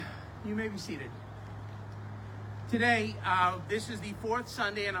You may be seated. Today, this is the fourth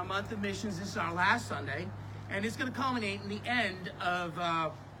Sunday in our month of missions. This is our last Sunday, and it's going to culminate in the end of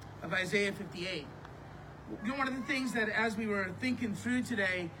Isaiah 58. You know, one of the things that as we were thinking through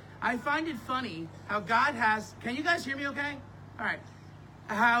today, I find it funny how God has, can you guys hear me okay? All right.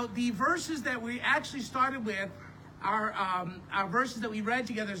 How the verses that we actually started with, our verses that we read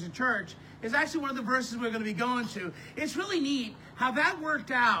together as a church, is actually one of the verses we're going to be going to. It's really neat how that worked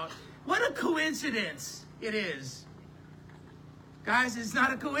out. What a coincidence it is. Guys, it's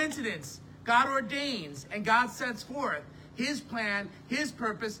not a coincidence. God ordains and God sets forth his plan, his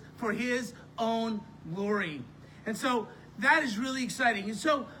purpose for his own glory. And so that is really exciting. And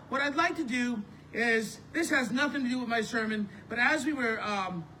so what I'd like to do is, this has nothing to do with my sermon, but as we were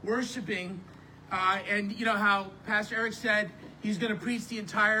worshiping, and you know how Pastor Eric said he's going to preach the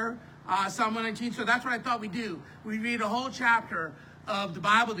entire Psalm 119, so that's what I thought we'd do. We read a whole chapter of the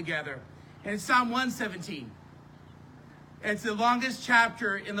Bible together, and it's Psalm 117. It's the longest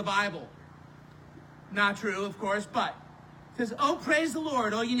chapter in the Bible. Not true, of course, but it says, "Oh, praise the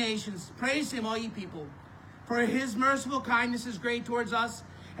Lord, all ye nations. Praise him, all ye people. For his merciful kindness is great towards us,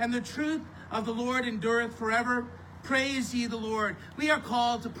 and the truth of the Lord endureth forever. Praise ye the Lord." We are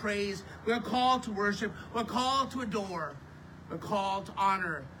called to praise. We are called to worship. We're called to adore. We're called to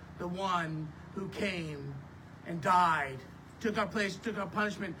honor the one who came and died, took our place, took our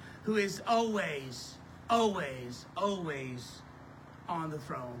punishment, who is always, always, always on the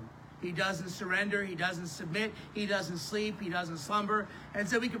throne. He doesn't surrender. He doesn't submit. He doesn't sleep. He doesn't slumber. And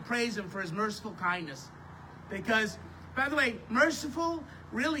so we can praise him for his merciful kindness. Because, by the way, merciful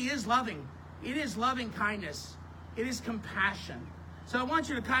really is loving. It is loving kindness. It is compassion. So I want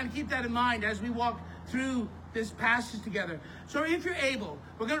you to kind of keep that in mind as we walk through this passage together. So if you're able,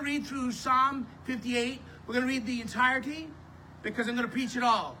 we're going to read through Psalm 58. We're going to read the entirety because I'm going to preach it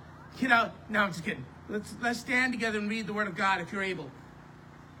all. You know, no, I'm just kidding. Let's stand together and read the Word of God if you're able.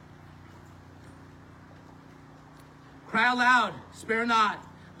 Cry aloud, spare not.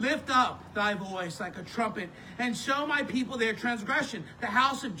 Lift up thy voice like a trumpet, and show my people their transgression, the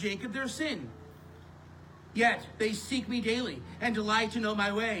house of Jacob their sin. Yet they seek me daily, and delight to know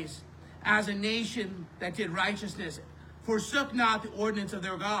my ways, as a nation that did righteousness, forsook not the ordinance of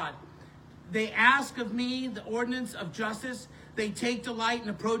their God. They ask of me the ordinance of justice. They take delight in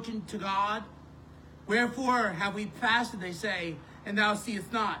approaching to God. Wherefore have we fasted, they say, and thou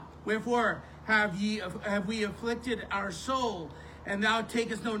seest not? Wherefore have we afflicted our soul, and thou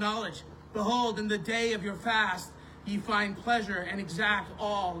takest no knowledge? Behold, in the day of your fast ye find pleasure, and exact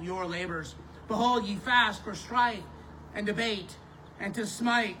all your labors. Behold, ye fast for strife and debate, and to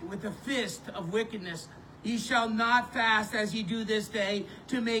smite with the fist of wickedness. Ye shall not fast as ye do this day,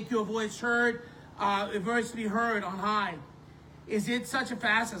 to make your voice heard, voice to be heard on high. Is it such a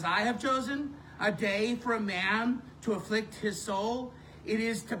fast as I have chosen? A day for a man to afflict his soul? It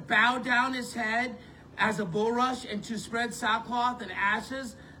is to bow down his head as a bulrush, and to spread sackcloth and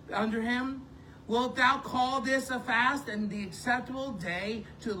ashes under him? Wilt thou call this a fast and the acceptable day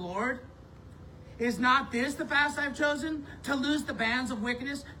to the Lord? Is not this the fast I have chosen? To loose the bands of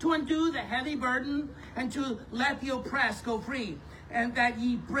wickedness, to undo the heavy burden, and to let the oppressed go free, and that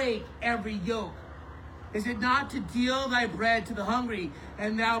ye break every yoke. Is it not to deal thy bread to the hungry,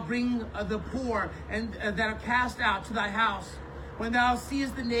 and thou bring the poor and that are cast out to thy house? When thou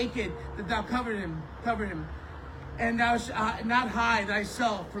seest the naked, that thou cover him, and thou shalt not hide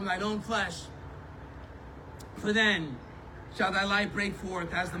thyself from thine own flesh. For then shall thy light break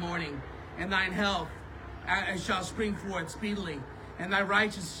forth as the morning, and thine health shall spring forth speedily, and thy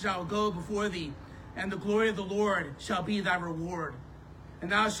righteousness shall go before thee, and the glory of the Lord shall be thy reward.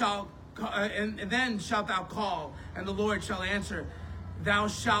 And thou shalt, and then shalt thou call, and the Lord shall answer. Thou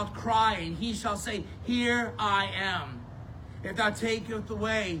shalt cry, and he shall say, Here I am. If thou takest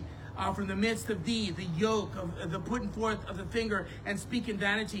away from the midst of thee the yoke of the putting forth of the finger, and speak in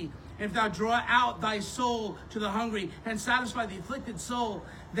vanity, and if thou draw out thy soul to the hungry, and satisfy the afflicted soul,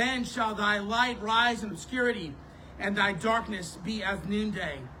 then shall thy light rise in obscurity, and thy darkness be as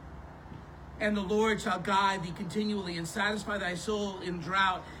noonday. And the Lord shall guide thee continually, and satisfy thy soul in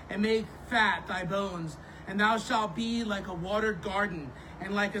drought, and make fat thy bones. And thou shalt be like a watered garden,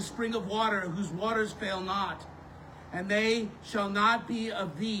 and like a spring of water whose waters fail not. And they shall not be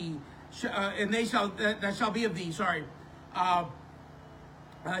of thee, that shall be of thee, shall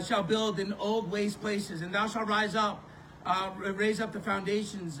build in old waste places, and thou shalt raise up the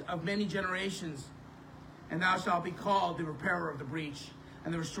foundations of many generations, and thou shalt be called the repairer of the breach,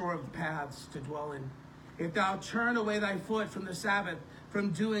 and the restorer of the paths to dwell in. If thou turn away thy foot from the Sabbath,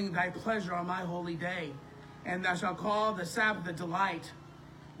 from doing thy pleasure on my holy day, and thou shalt call the Sabbath a delight,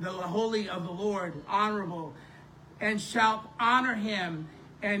 the holy of the Lord, honorable, and shalt honor him,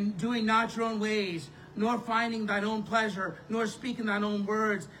 and doing not your own ways, nor finding thine own pleasure, nor speaking thine own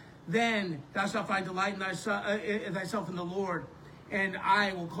words, then thou shalt find delight in thyself in the Lord, and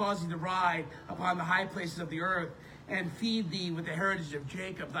I will cause thee to ride upon the high places of the earth, and feed thee with the heritage of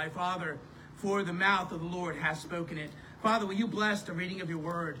Jacob thy father, for the mouth of the Lord hath spoken it. Father, will you bless the reading of your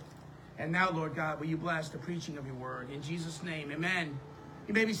word? And now, Lord God, will you bless the preaching of your word? In Jesus' name, amen.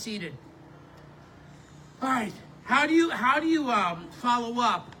 You may be seated. All right. How do you follow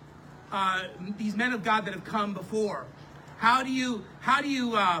up these men of God that have come before? How do you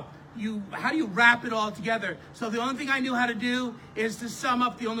wrap it all together? So the only thing I knew how to do is to sum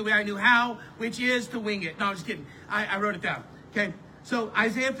up the only way I knew how, which is to wing it. No, I'm just kidding. I wrote it down. Okay. So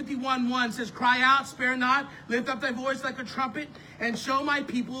Isaiah 51:1 says, "Cry out, spare not, lift up thy voice like a trumpet, and show my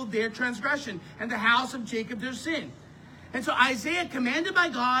people their transgression, and the house of Jacob their sin." And so Isaiah commanded by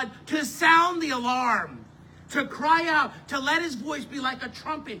God to sound the alarm, to cry out, to let his voice be like a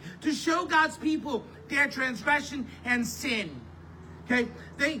trumpet, to show God's people their transgression and sin.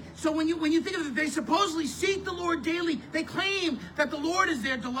 Okay? So when you think of it, they supposedly seek the Lord daily. They claim that the Lord is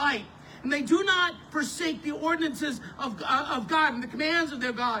their delight. And they do not forsake the ordinances of God and the commands of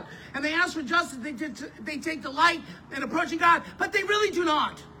their God. And they ask for justice. They take delight in approaching God. But they really do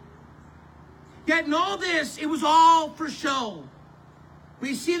not. Yet in all this, it was all for show.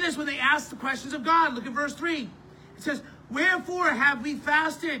 We see this when they ask the questions of God. Look at verse 3. It says, "Wherefore have we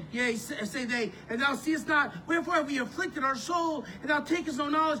fasted? Yea, say they, and thou seest not. Wherefore have we afflicted our soul, and thou takest no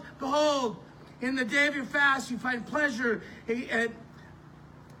knowledge? Behold, in the day of your fast you find pleasure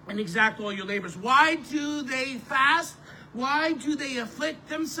and exact all your labors." Why do they fast? Why do they afflict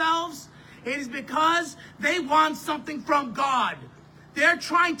themselves? It is because they want something from God. They're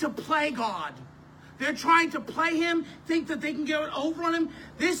trying to play God. They're trying to play him, think that they can get over on him.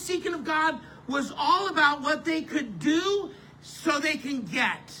 This seeking of God was all about what they could do so they can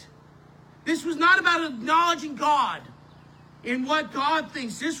get. This was not about acknowledging God in what God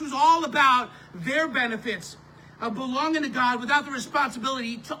thinks. This was all about their benefits of belonging to God without the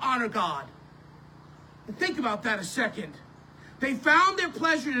responsibility to honor God. And think about that a second. They found their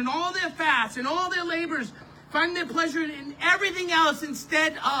pleasure in all their fasts and all their labors, finding their pleasure in everything else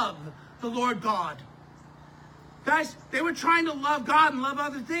instead of the Lord God. Guys, they were trying to love God and love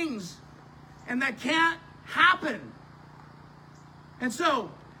other things, and that can't happen. And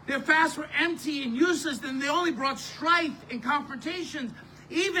so their fasts were empty and useless, and they only brought strife and confrontations,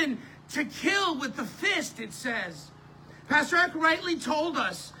 even to kill with the fist, it says. Pastor Eric rightly told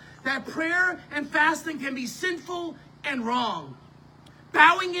us that prayer and fasting can be sinful and wrong.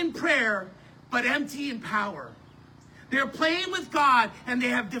 Bowing in prayer, but empty in power. They're playing with God, and they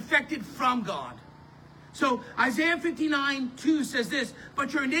have defected from God. So Isaiah 59:2 says this,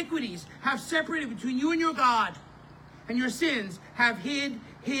 "But your iniquities have separated between you and your God, and your sins have hid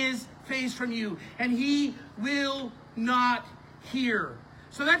his face from you, and he will not hear."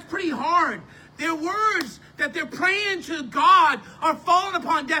 So that's pretty hard. Their words that they're praying to God are falling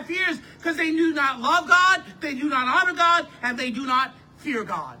upon deaf ears because they do not love God, they do not honor God, and they do not fear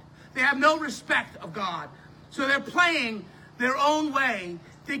God. They have no respect of God. So they're playing their own way,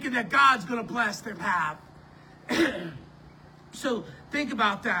 thinking that God's going to bless their path. So think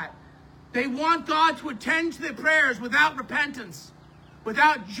about that. They want God to attend to their prayers without repentance,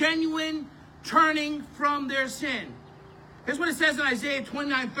 without genuine turning from their sin. Here's what it says in Isaiah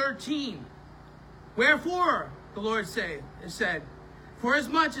 29:13. "Wherefore," the Lord said, "for as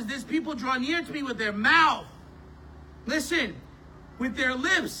much as this people draw near to me with their mouth," listen, "with their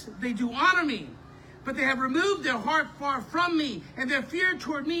lips they do honor me, but they have removed their heart far from me, and their fear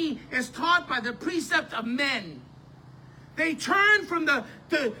toward me is taught by the precept of men." They turn from the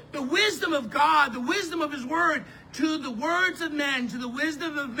wisdom of God, the wisdom of his word, to the words of men, to the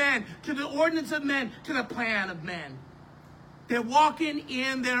wisdom of men, to the ordinance of men, to the plan of men. They're walking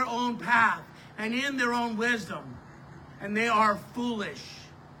in their own path and in their own wisdom, and they are foolish.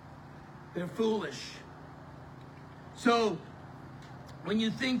 They're foolish. So when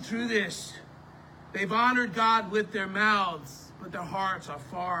you think through this, they've honored God with their mouths, but their hearts are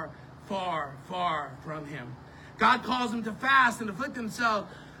far, far, far from him. God calls them to fast and afflict themselves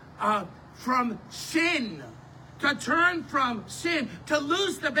from sin, to turn from sin, to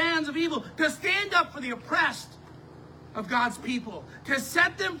loose the bands of evil, to stand up for the oppressed of God's people, to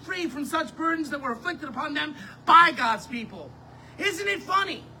set them free from such burdens that were afflicted upon them by God's people. Isn't it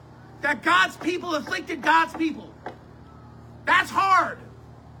funny that God's people afflicted God's people? That's hard.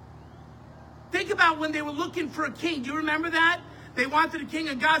 Think about when they were looking for a king. Do you remember that? They wanted a king,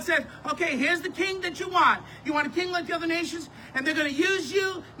 and God said, okay, here's the king that you want. You want a king like the other nations, and they're going to use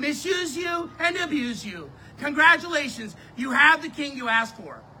you, misuse you, and abuse you. Congratulations, you have the king you asked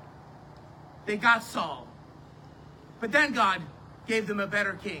for. They got Saul. But then God gave them a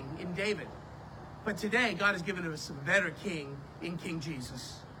better king in David. But today, God has given us a better king in King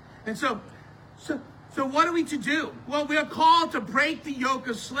Jesus. And so what are we to do? Well, we are called to break the yoke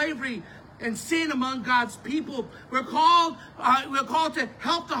of slavery and sin among God's people. We're called to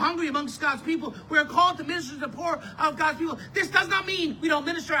help the hungry amongst God's people. We're called to minister to the poor of God's people. This does not mean we don't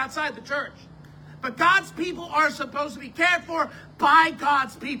minister outside the church. But God's people are supposed to be cared for by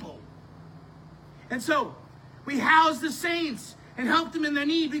God's people. And so we house the saints and help them in their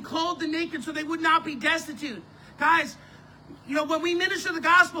need. We clothe the naked so they would not be destitute. Guys, when we minister the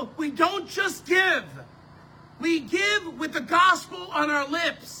gospel, we don't just give. We give with the gospel on our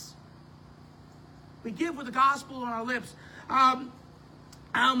lips. We give with the gospel on our lips. Al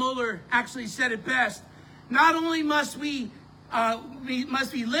Mohler actually said it best. Not only must we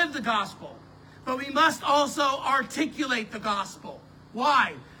live the gospel, but we must also articulate the gospel.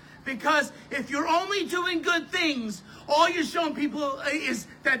 Why? Because if you're only doing good things, all you're showing people is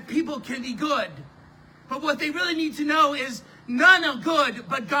that people can be good. But what they really need to know is none are good,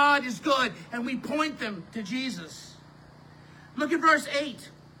 but God is good. And we point them to Jesus. Look at verse 8.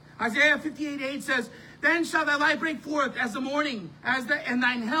 Isaiah 58:8 says, then shall thy light break forth as the morning, and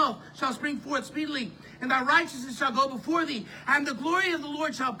thine health shall spring forth speedily, and thy righteousness shall go before thee, and the glory of the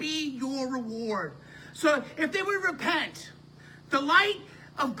Lord shall be your reward. So if they would repent, the light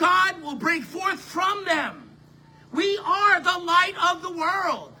of God will break forth from them. We are the light of the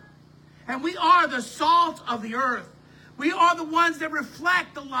world, and we are the salt of the earth. We are the ones that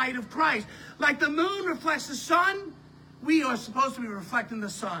reflect the light of Christ. Like the moon reflects the sun, we are supposed to be reflecting the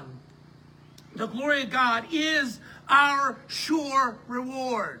sun. The glory of God is our sure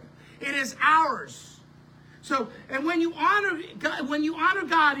reward. It is ours. So, and when you honor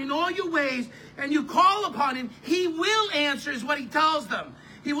God in all your ways and you call upon him, he will answer is what he tells them.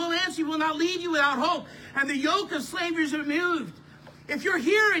 He will answer. He will not leave you without hope. And the yoke of slavery is removed. If you're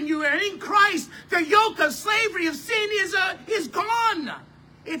here and you are in Christ, the yoke of slavery of sin is gone.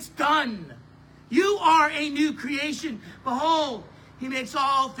 It's done. You are a new creation. Behold, he makes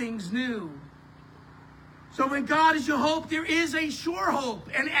all things new. So when God is your hope, there is a sure hope,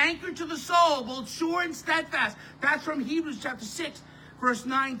 an anchor to the soul, both sure and steadfast. That's from Hebrews chapter 6, verse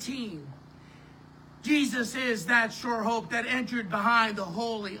 19. Jesus is that sure hope that entered behind the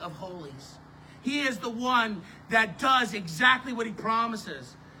Holy of Holies. He is the one that does exactly what he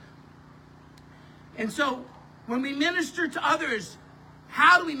promises. And so when we minister to others,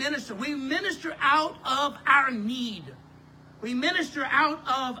 how do we minister? We minister out of our need. We minister out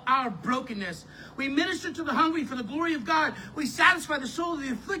of our brokenness. We minister to the hungry for the glory of God. We satisfy the soul of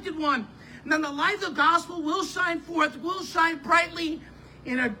the afflicted one. And then the light of the gospel will shine forth, will shine brightly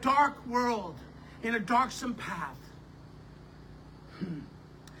in a dark world, in a darksome path.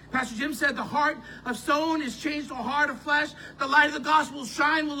 Pastor Jim said the heart of stone is changed to a heart of flesh. The light of the gospel will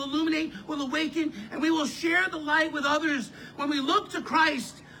shine, will illuminate, will awaken, and we will share the light with others. When we look to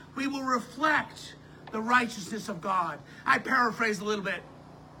Christ, we will reflect the righteousness of God. I paraphrased a little bit.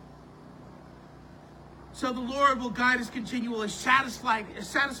 So the Lord will guide us continually, satisfy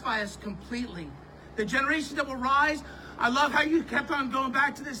us completely. The generation that will rise, I love how you kept on going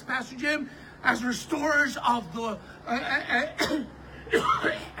back to this, Pastor Jim, as restorers of the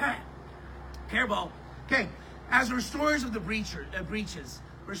as restorers of the breaches,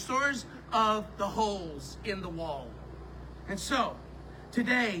 restorers of the holes in the wall. And so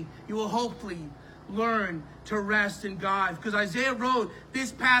today you will hopefully learn to rest in God, because Isaiah wrote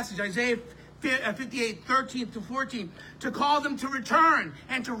this passage, Isaiah 58, 13 to 14, to call them to return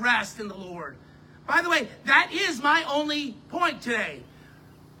and to rest in the Lord. By the way, that is my only point today.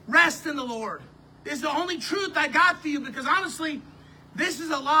 Rest in the Lord. This is the only truth I got for you, because honestly, this is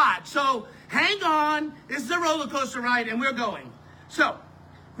a lot. So hang on. This is a roller coaster ride, and we're going. So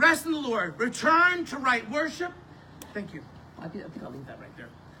rest in the Lord. Return to right worship. Thank you. I think I'll leave that right there.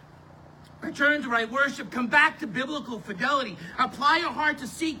 Return to right worship. Come back to biblical fidelity. Apply your heart to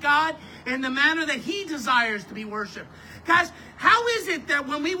seek God in the manner that he desires to be worshipped. Guys, how is it that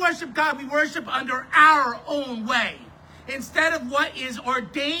when we worship God, we worship under our own way instead of what is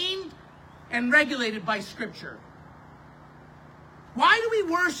ordained and regulated by Scripture? Why do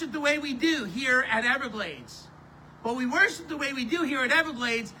we worship the way we do here at Everglades? Well, we worship the way we do here at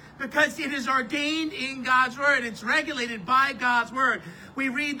Everglades because it is ordained in God's Word. It's regulated by God's Word. We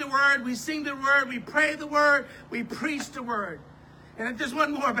read the Word, we sing the Word, we pray the Word, we preach the Word. And there's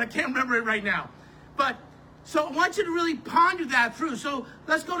one more, but I can't remember it right now. But So I want you to really ponder that through. So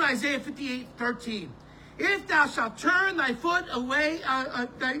let's go to Isaiah 58:13. If thou shalt turn thy foot away,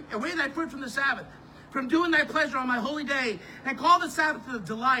 away thy foot from the Sabbath, from doing thy pleasure on my holy day, and call the Sabbath the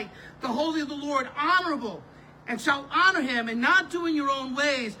delight, the holy of the Lord, honorable, and shalt honor him, and not doing your own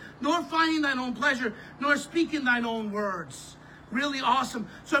ways, nor finding thine own pleasure, nor speaking thine own words. Really awesome.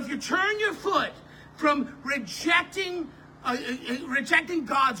 So if you turn your foot from rejecting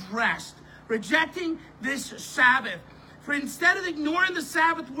God's rest, rejecting this Sabbath, for instead of ignoring the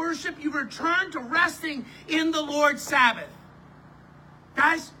Sabbath worship, you return to resting in the Lord's Sabbath.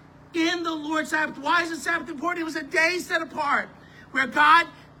 Guys, in the Lord's Sabbath. Why is the Sabbath important? It was a day set apart where God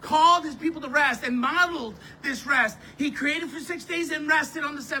called his people to rest and modeled this rest. He created for 6 days and rested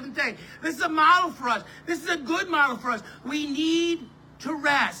on the seventh day. This is a model for us. This is a good model for us. We need to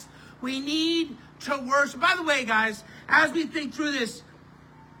rest. We need to worship. By the way, guys, as we think through this,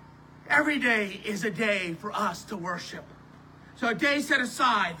 every day is a day for us to worship. So a day set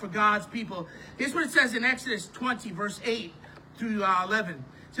aside for God's people. Here's what it says in Exodus 20, verse 8 through 11.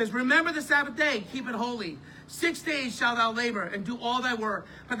 It says, remember the Sabbath day, keep it holy. 6 days shalt thou labor and do all thy work.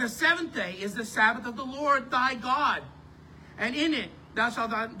 But the seventh day is the Sabbath of the Lord thy God. And in it thou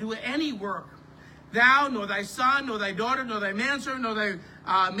shalt not do any work. Thou, nor thy son, nor thy daughter, nor thy manservant, nor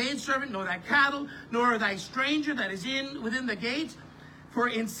thy maidservant, nor thy cattle, nor thy stranger that is within the gates. For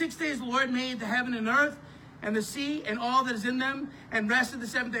in 6 days the Lord made the heaven and earth, and the sea, and all that is in them, and rested the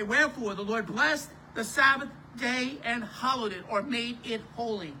seventh day. Wherefore the Lord blessed the Sabbath day and hallowed it, or made it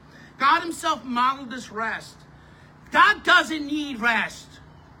holy. God himself modeled this rest. God doesn't need rest.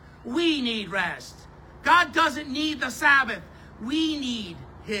 We need rest. God doesn't need the Sabbath. We need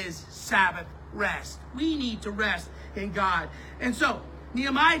his Sabbath rest. We need to rest in God. And so,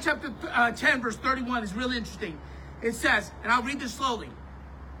 Nehemiah chapter 10, verse 31 is really interesting. It says, and I'll read this slowly.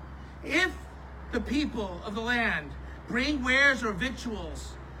 If the people of the land bring wares or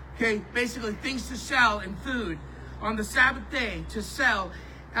victuals, okay, basically things to sell and food on the Sabbath day to sell,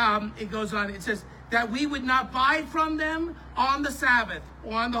 it goes on, it says that we would not buy from them on the Sabbath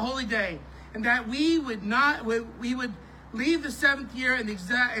or on the holy day, and that we would leave the seventh year in the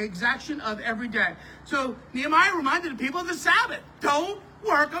exaction of every day. So Nehemiah reminded the people of the Sabbath. Don't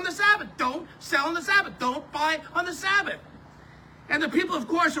work on the Sabbath. Don't sell on the Sabbath. Don't buy on the Sabbath. And the people, of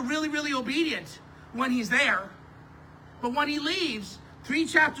course, are really, really obedient when he's there. But when he leaves, 3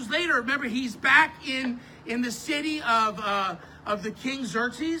 chapters later, remember, he's back in the city of the king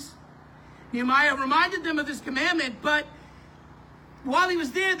Xerxes. Nehemiah reminded them of this commandment, but while he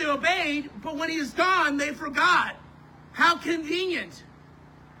was there, they obeyed. But when he is gone, they forgot. How convenient.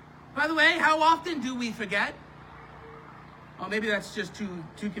 By the way, how often do we forget? Oh, maybe that's just too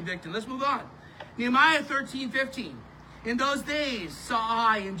convicting. Let's move on. Nehemiah 13:15. In those days saw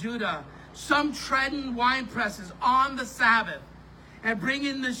I in Judah some treading wine presses on the Sabbath, and bring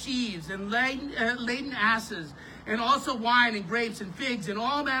in the sheaves and laden asses, and also wine and grapes and figs and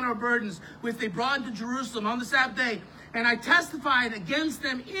all manner of burdens, which they brought into Jerusalem on the Sabbath day. And I testified against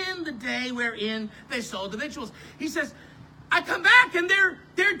them in the day wherein they sold the victuals. He says, I come back and they're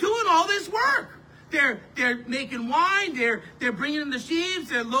doing all this work. They're making wine. They're bringing in the sheaves.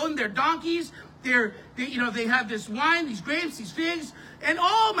 They're loading their donkeys. They have this wine, these grapes, these figs, and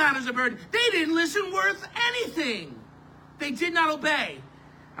all manners of burden. They didn't listen worth anything. They did not obey.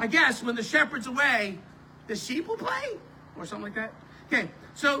 I guess when the shepherd's away, the sheep will play, or something like that. Okay,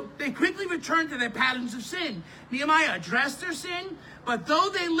 so they quickly returned to their patterns of sin. Nehemiah addressed their sin, but though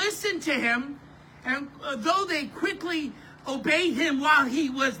they listened to him, and though they quickly obeyed him while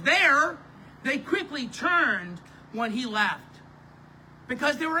he was there, they quickly turned when he left.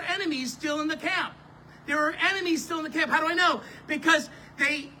 Because there were enemies still in the camp. There were enemies still in the camp. How do I know? Because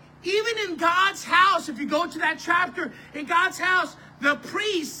even in God's house, if you go to that chapter, in God's house, the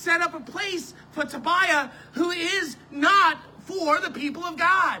priest set up a place for Tobiah who is not for the people of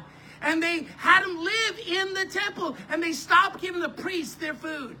God. And they had him live in the temple, and they stopped giving the priests their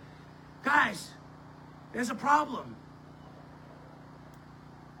food. Guys, there's a problem.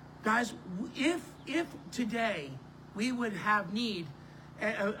 Guys, if today we would have need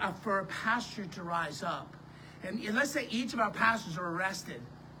for a pastor to rise up, and let's say each of our pastors are arrested,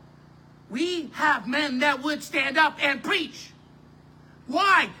 we have men that would stand up and preach.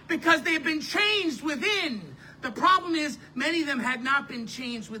 Why? Because they've been changed within. The problem is many of them had not been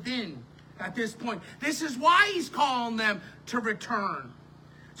changed within at this point. This is why he's calling them to return.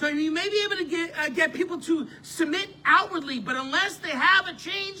 So you may be able to get people to submit outwardly, but unless they have a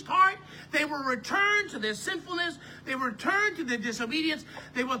changed heart, they will return to their sinfulness. They will return to their disobedience.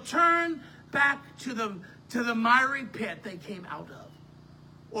 They will turn back to the miry pit they came out of,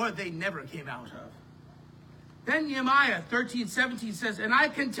 or they never came out of. Then Nehemiah 13:17 says, and I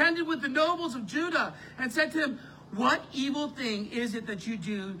contended with the nobles of Judah and said to them, what evil thing is it that you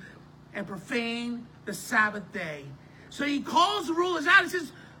do and profane the Sabbath day? So he calls the rulers out and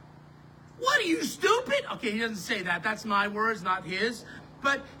says, what, are you stupid? Okay, he doesn't say that. That's my words, not his.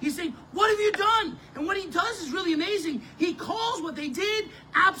 But he's saying, what have you done? And what he does is really amazing. He calls what they did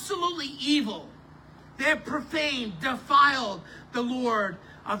absolutely evil. They profaned, defiled the Lord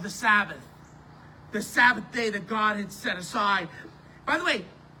of the Sabbath day that God had set aside. By the way,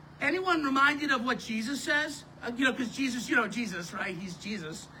 anyone reminded of what Jesus says? Because Jesus, Jesus, right? He's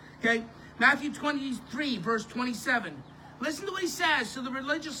Jesus. Okay? Matthew 23, verse 27. Listen to what he says to the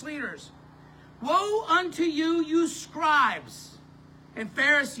religious leaders. Woe unto you, you scribes and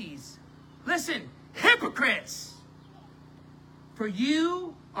Pharisees. Listen, hypocrites. For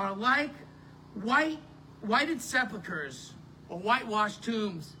you are like whited sepulchres or whitewashed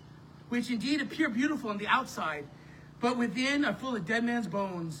tombs, which indeed appear beautiful on the outside, but within are full of dead man's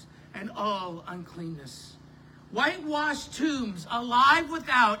bones and all uncleanness. Whitewashed tombs, alive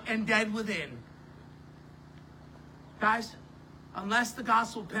without and dead within. Guys, unless the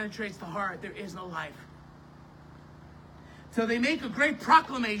gospel penetrates the heart, there is no life. So they make a great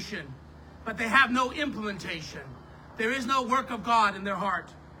proclamation, but they have no implementation. There is no work of God in their heart.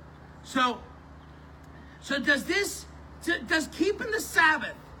 So does keeping the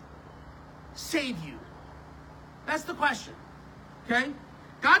Sabbath save you? That's the question. Okay?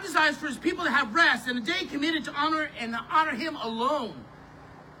 God desires for his people to have rest and a day committed to honor him alone.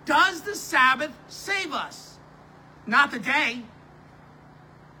 Does the Sabbath save us? Not the day.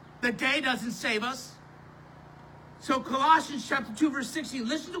 The day doesn't save us. So Colossians chapter 2, verse 16,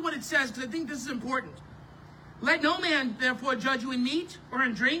 listen to what it says, because I think this is important. Let no man therefore judge you in meat or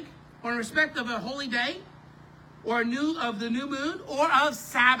in drink or in respect of a holy day or of the new moon or of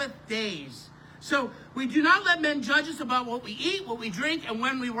Sabbath days. So we do not let men judge us about what we eat, what we drink, and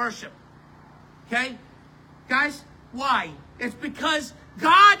when we worship. Okay? Guys, why? It's because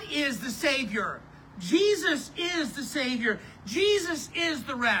God is the Savior. Jesus is the Savior. Jesus is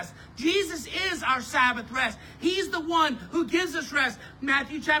the rest. Jesus is our Sabbath rest. He's the one who gives us rest.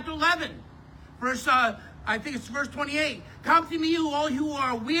 Matthew chapter 11, verse 28. Come to me, all who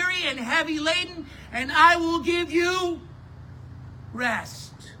are weary and heavy laden, and I will give you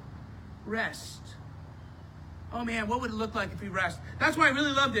rest. Rest. Oh man, what would it look like if we rest? That's why I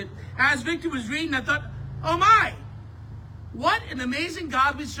really loved it. As Victor was reading, I thought, oh my, what an amazing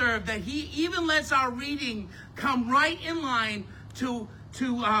God we serve, that he even lets our reading come right in line to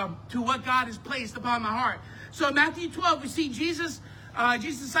what God has placed upon my heart. So in Matthew 12, we see Jesus'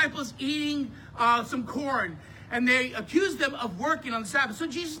 disciples eating some corn, and they accuse them of working on the Sabbath. So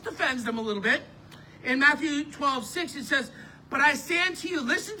Jesus defends them a little bit. In Matthew 12:6, it says, but I say unto you,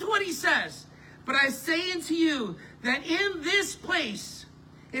 listen to what he says, but I say unto you that in this place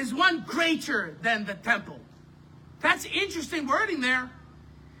is one greater than the temple. That's interesting wording there.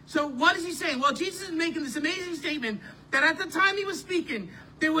 So what is he saying? Well, Jesus is making this amazing statement that at the time he was speaking,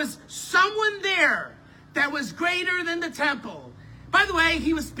 there was someone there that was greater than the temple. By the way,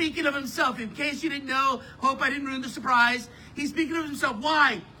 he was speaking of himself. In case you didn't know, hope I didn't ruin the surprise. He's speaking of himself.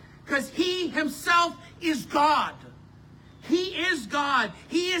 Why? Because he himself is God. He is God.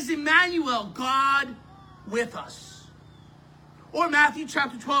 He is Emmanuel, God with us. Or Matthew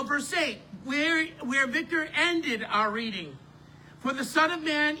chapter 12, verse 8, where Victor ended our reading. For the Son of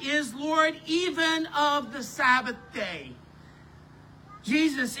Man is Lord even of the Sabbath day.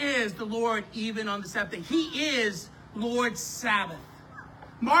 Jesus is the Lord even on the Sabbath day. He is Lord's Sabbath.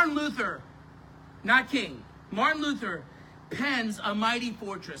 Martin Luther, not King, Martin Luther pens A Mighty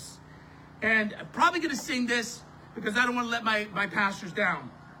Fortress. And I'm probably going to sing this because I don't want to let my pastors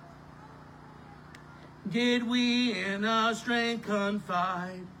down. Did we in our strength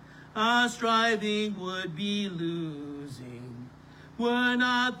confide, our striving would be losing. Were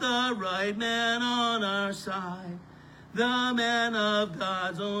not the right man on our side, the man of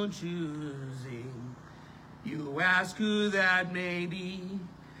God's own choosing. You ask who that may be.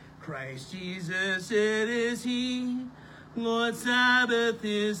 Christ Jesus, it is he. Lord Sabbath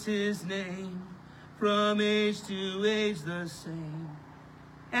is his name. From age to age the same.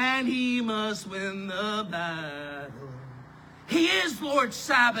 And he must win the battle. He is Lord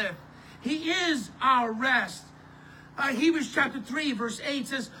Sabbath. He is our rest. Hebrews chapter 3, verse 8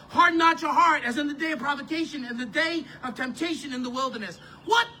 says, harden not your heart as in the day of provocation and the day of temptation in the wilderness.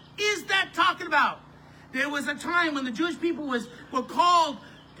 What is that talking about? There was a time when the Jewish people were called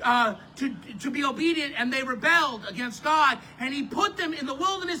to be obedient, and they rebelled against God, and he put them in the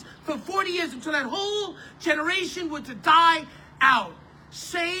wilderness for 40 years until that whole generation would to die out,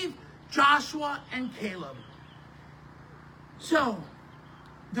 save Joshua and Caleb. So,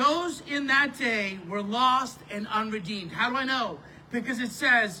 those in that day were lost and unredeemed. How do I know? Because it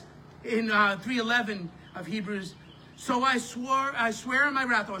says in 3:11 of Hebrews, so I swear in my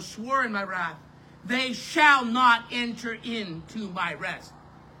wrath, or swore in my wrath, they shall not enter into my rest.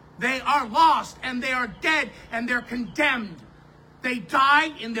 They are lost and they are dead and they're condemned. They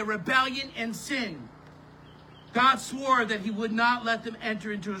died in their rebellion and sin. God swore that he would not let them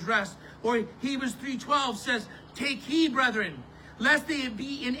enter into his rest. Or Hebrews 3:12 says, take heed, brethren, lest there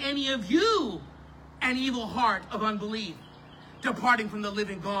be in any of you an evil heart of unbelief, departing from the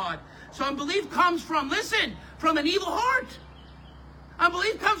living God. So unbelief comes from, listen, from an evil heart.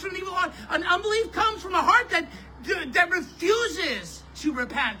 Unbelief comes from an evil heart. An unbelief comes from a heart that refuses to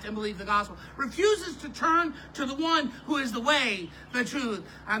repent and believe the gospel, refuses to turn to the one who is the way, the truth,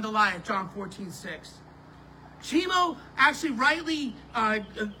 and the life. John 14:6. Chimo actually rightly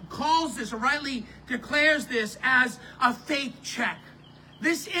calls this, or rightly declares this as a faith check.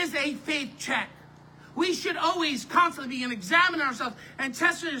 This is a faith check. We should always constantly be examining ourselves and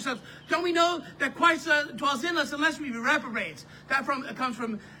testing ourselves. Don't we know that Christ dwells in us unless we be reprobates? That comes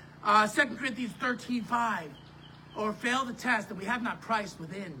from 2 Corinthians 13:5. Or fail the test that we have not Christ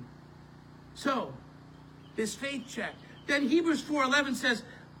within. So, this faith check. Then Hebrews 4:11 says,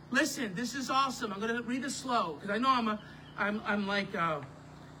 listen, this is awesome. I'm going to read this slow because I know I'm like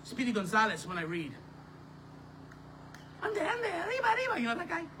Speedy Gonzalez when I read. Arriba, you know that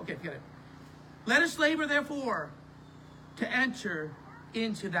guy? Okay, forget it. Let us labor, therefore, to enter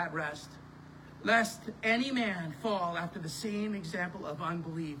into that rest, lest any man fall after the same example of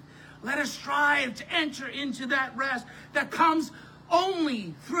unbelief. Let us strive to enter into that rest that comes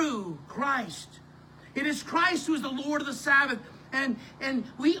only through Christ. It is Christ who is the Lord of the Sabbath, and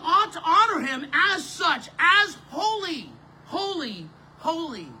we ought to honor him as such, as holy, holy,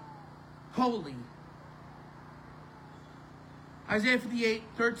 holy, holy. Isaiah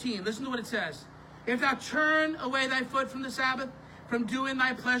 58:13. Listen to what it says. If thou turn away thy foot from the Sabbath, from doing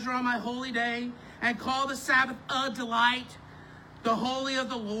thy pleasure on my holy day, and call the Sabbath a delight, the holy of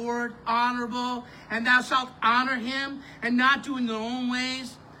the Lord honorable, and thou shalt honor him, and not doing thine own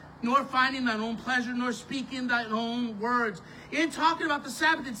ways, nor finding thine own pleasure, nor speaking thine own words. In talking about the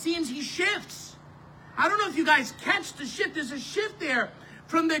Sabbath, it seems he shifts. I don't know if you guys catch the shift. There's a shift there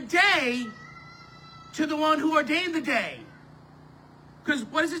from the day to the one who ordained the day. Because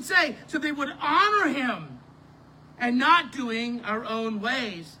what does it say? So they would honor him and not doing our own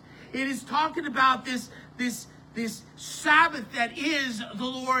ways. It is talking about this Sabbath that is the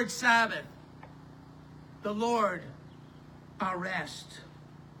Lord's Sabbath. The Lord, our rest.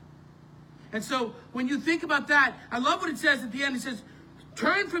 And so when you think about that, I love what it says at the end. It says,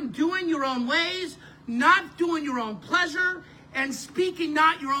 turn from doing your own ways, not doing your own pleasure, and speaking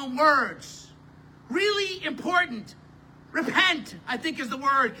not your own words. Really important. Repent, I think, is the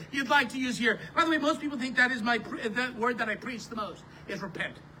word you'd like to use here. By the way, most people think that is that word that I preach the most, is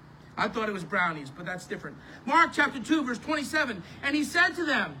repent. I thought it was brownies, but that's different. Mark chapter 2, verse 27. And he said to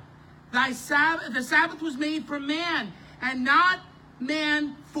them, the Sabbath was made for man, and not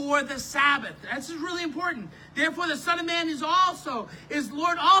man for the Sabbath. This is really important. Therefore, the Son of Man is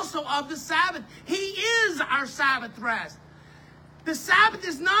Lord also of the Sabbath. He is our Sabbath rest. The Sabbath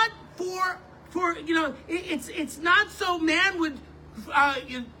is not for it's not so man would, what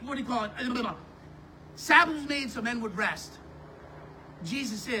do you call it? Sabbath was made so men would rest.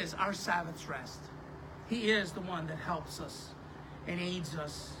 Jesus is our Sabbath's rest. He is the one that helps us and aids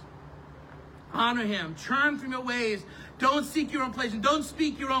us. Honor him. Turn from your ways. Don't seek your own pleasure. Don't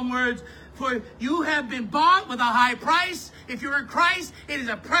speak your own words. For you have been bought with a high price. If you're in Christ, it is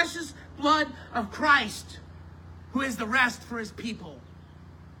a precious blood of Christ, who is the rest for his people.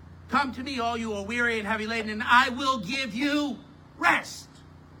 Come to me, all you are weary and heavy laden, and I will give you rest.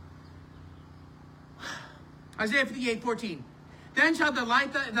 Isaiah 58:14. Then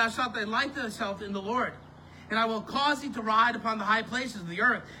thou shalt delight thyself in the Lord, and I will cause thee to ride upon the high places of the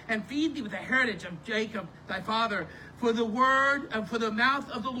earth, and feed thee with the heritage of Jacob thy father. For the mouth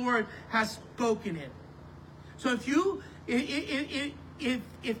of the Lord has spoken it. So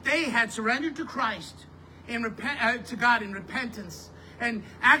if they had surrendered to Christ to God in repentance, and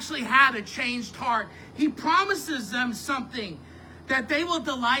actually had a changed heart, he promises them something, that they will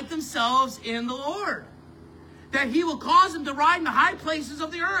delight themselves in the Lord, that he will cause them to ride in the high places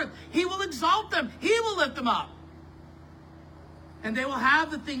of the earth. He will exalt them. He will lift them up. And they will have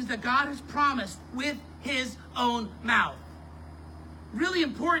the things that God has promised with his own mouth. Really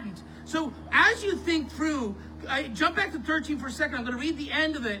important. So as you think through, jump back to 13 for a second. I'm going to read the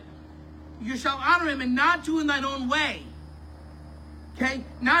end of it. You shall honor him and not do in thine own way. Okay?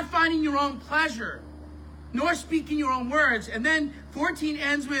 Not finding your own pleasure. nor speaking your own words. And then 14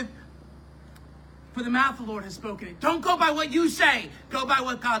 ends with, for the mouth of the Lord has spoken it. Don't go by what you say. Go by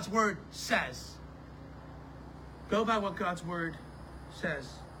what God's word says. Go by what God's word says.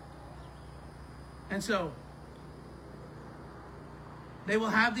 And so, they will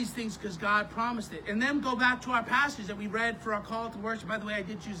have these things because God promised it. And then go back to our passage that we read for our call to worship. By the way, I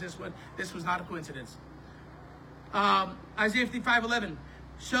did choose this one. This was not a coincidence. Isaiah 55:11.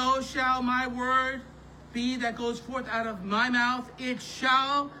 So shall my word be that goes forth out of my mouth. It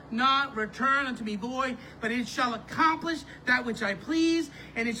shall not return unto me void, but it shall accomplish that which I please,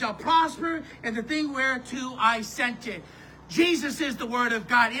 and it shall prosper in the thing whereto I sent it. Jesus is the word of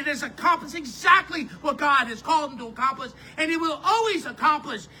God. It has accomplished exactly what God has called him to accomplish, and it will always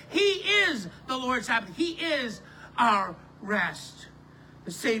accomplish. He is the Lord's Sabbath. He is our rest,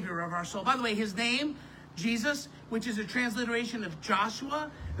 the Savior of our soul. By the way, his name, Jesus, which is a transliteration of Joshua,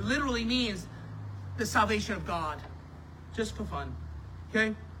 it literally means the salvation of God. Just for fun.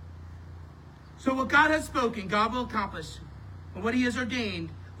 Okay? So what God has spoken, God will accomplish. And what he has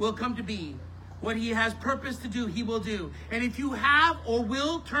ordained will come to be. What he has purpose to do, he will do. And if you have or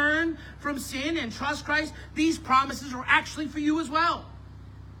will turn from sin and trust Christ, these promises are actually for you as well.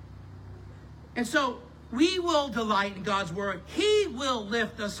 And so we will delight in God's word. He will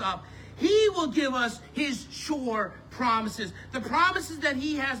lift us up. He will give us his sure promises. The promises that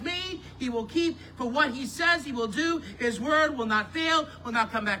he has made, he will keep. For what he says he will do, his word will not fail, will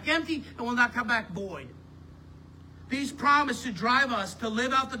not come back empty, and will not come back void. These promises should drive us to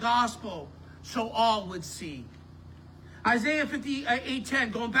live out the gospel so all would see. Isaiah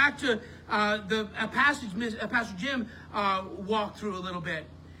 58:10, going back to a passage Pastor Jim walked through a little bit.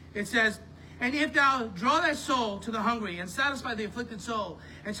 It says, and if thou draw thy soul to the hungry and satisfy the afflicted soul,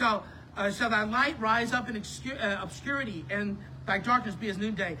 and shall thy light rise up in obscurity, and thy darkness be as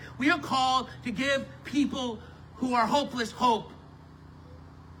noonday. We are called to give people who are hopeless hope.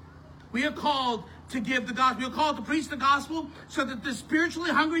 We are called to give the gospel. We are called to preach the gospel so that the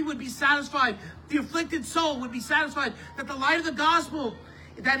spiritually hungry would be satisfied, the afflicted soul would be satisfied, that the light of the gospel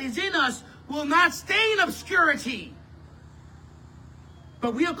that is in us will not stay in obscurity.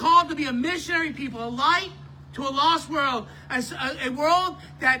 But we are called to be a missionary people, a light to a lost world, a world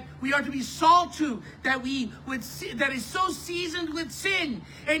that we are to be salt to, that we would see, that is so seasoned with sin,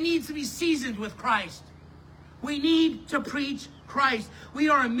 it needs to be seasoned with Christ. We need to preach Christ. We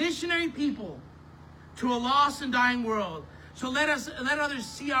are a missionary people to a lost and dying world. So let others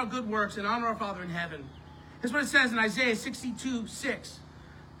see our good works and honor our Father in heaven. Here's what it says in Isaiah 62:6.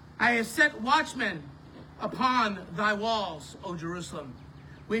 I have set watchmen upon thy walls, O Jerusalem,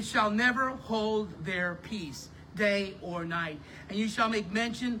 which shall never hold their peace, day or night. And you shall make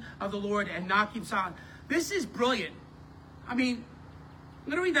mention of the Lord and not keep silent. This is brilliant. I mean, I'm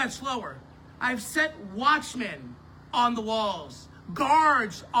going to read that slower. I've set watchmen on the walls,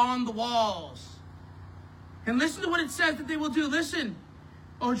 guards on the walls. And listen to what it says that they will do. Listen,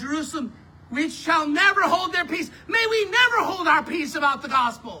 O Jerusalem, which shall never hold their peace. May we never hold our peace about the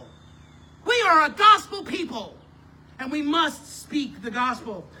gospel. We are a gospel people, and we must speak the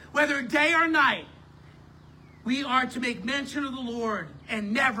gospel, whether day or night. We are to make mention of the Lord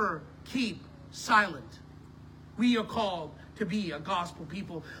and never keep silent. We are called to be a gospel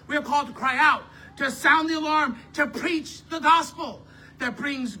people. We are called to cry out, to sound the alarm, to preach the gospel that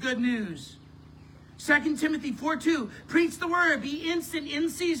brings good news. 2 Timothy 4:2, preach the word, be instant, in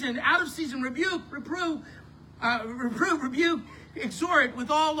season, out of season, rebuke, reprove, exhort with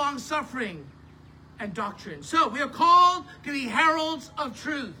all long suffering and doctrine. So we are called to be heralds of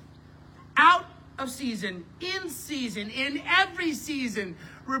truth, out of season, in every season,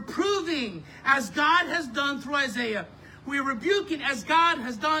 reproving as God has done through Isaiah. We are rebuking as God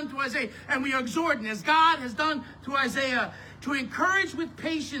has done through Isaiah, and we are exhorting as God has done through Isaiah, to encourage with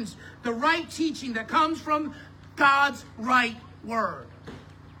patience the right teaching that comes from God's right word.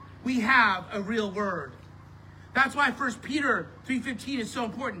 We have a real word. That's why 1 Peter 3:15 is so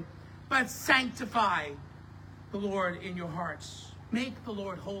important. But sanctify the Lord in your hearts. Make the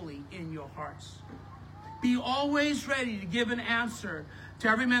Lord holy in your hearts. Be always ready to give an answer to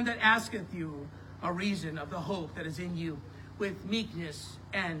every man that asketh you a reason of the hope that is in you, with meekness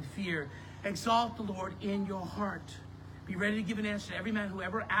and fear. Exalt the Lord in your heart. Be ready to give an answer to every man who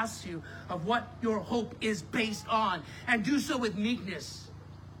ever asks you of what your hope is based on, and do so with meekness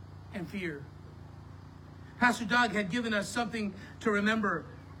and fear. Pastor Doug had given us something to remember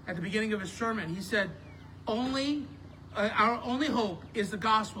at the beginning of his sermon. He said, our only hope is the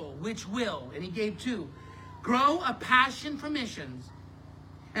gospel, which will, and he gave two, grow a passion for missions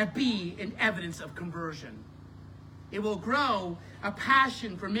and be an evidence of conversion. It will grow a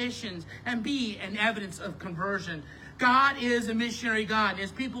passion for missions and be an evidence of conversion. God is a missionary God.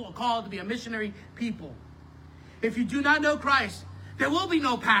 His people are called to be a missionary people. If you do not know Christ, there will be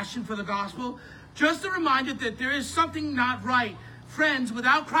no passion for the gospel. Just a reminder that there is something not right. Friends,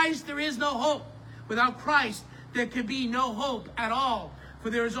 without Christ, there is no hope. Without Christ, there can be no hope at all. For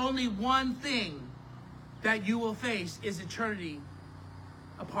there is only one thing that you will face is eternity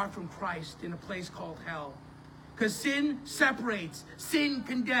apart from Christ in a place called hell. Because sin separates, sin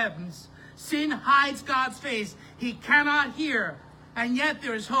condemns, sin hides God's face. He cannot hear, and yet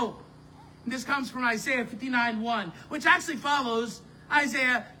there is hope. And this comes from Isaiah 59:1, which actually follows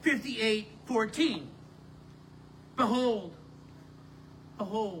Isaiah 58:14. Behold,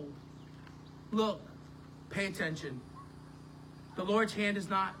 behold, look, pay attention. The Lord's hand is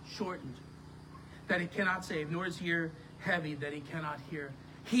not shortened, that he cannot save, nor is his ear heavy, that he cannot hear.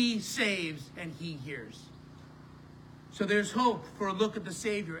 He saves and he hears. So there's hope for a look at the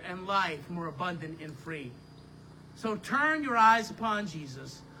Savior and life more abundant and free. So turn your eyes upon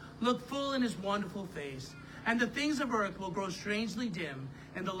Jesus, look full in his wonderful face, and the things of earth will grow strangely dim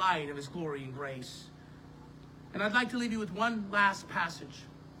in the light of his glory and grace. And I'd like to leave you with one last passage,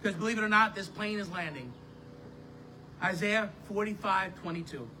 because believe it or not, this plane is landing. Isaiah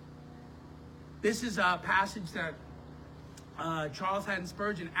 45:22. This is a passage that Charles Haddon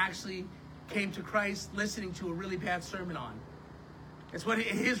Spurgeon actually came to Christ listening to a really bad sermon on. It's what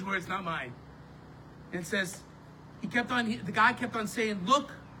his words, not mine. And it says, the guy kept on saying,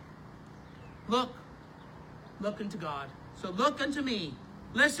 look unto God. So look unto me,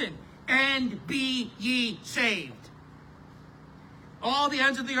 listen, and be ye saved. All the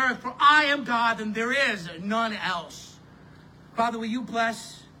ends of the earth, for I am God and there is none else. Father, will you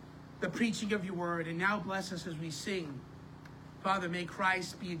bless the preaching of your word, and now bless us as we sing. Father, may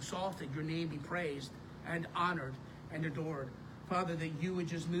Christ be exalted, your name be praised and honored and adored. Father, that you would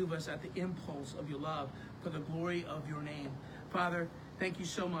just move us at the impulse of your love for the glory of your name. Father, thank you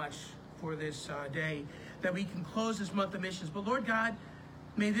so much for this day, that we can close this month of missions. But Lord God,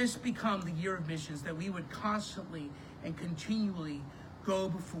 may this become the year of missions, that we would constantly and continually go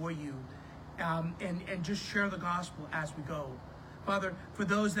before you and just share the gospel as we go. Father, for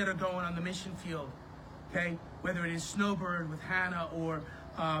those that are going on the mission field, okay, whether it is Snowbird with Hannah or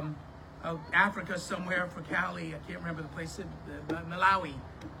Africa somewhere for Cali, I can't remember the place, Malawi,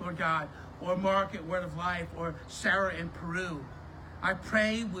 Lord God, or Mark at Word of Life, or Sarah in Peru. I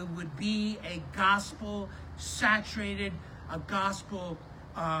pray we would be a gospel saturated, a gospel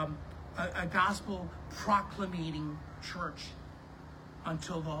proclamating church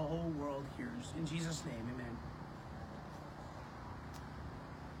until the whole world hears. In Jesus' name, amen.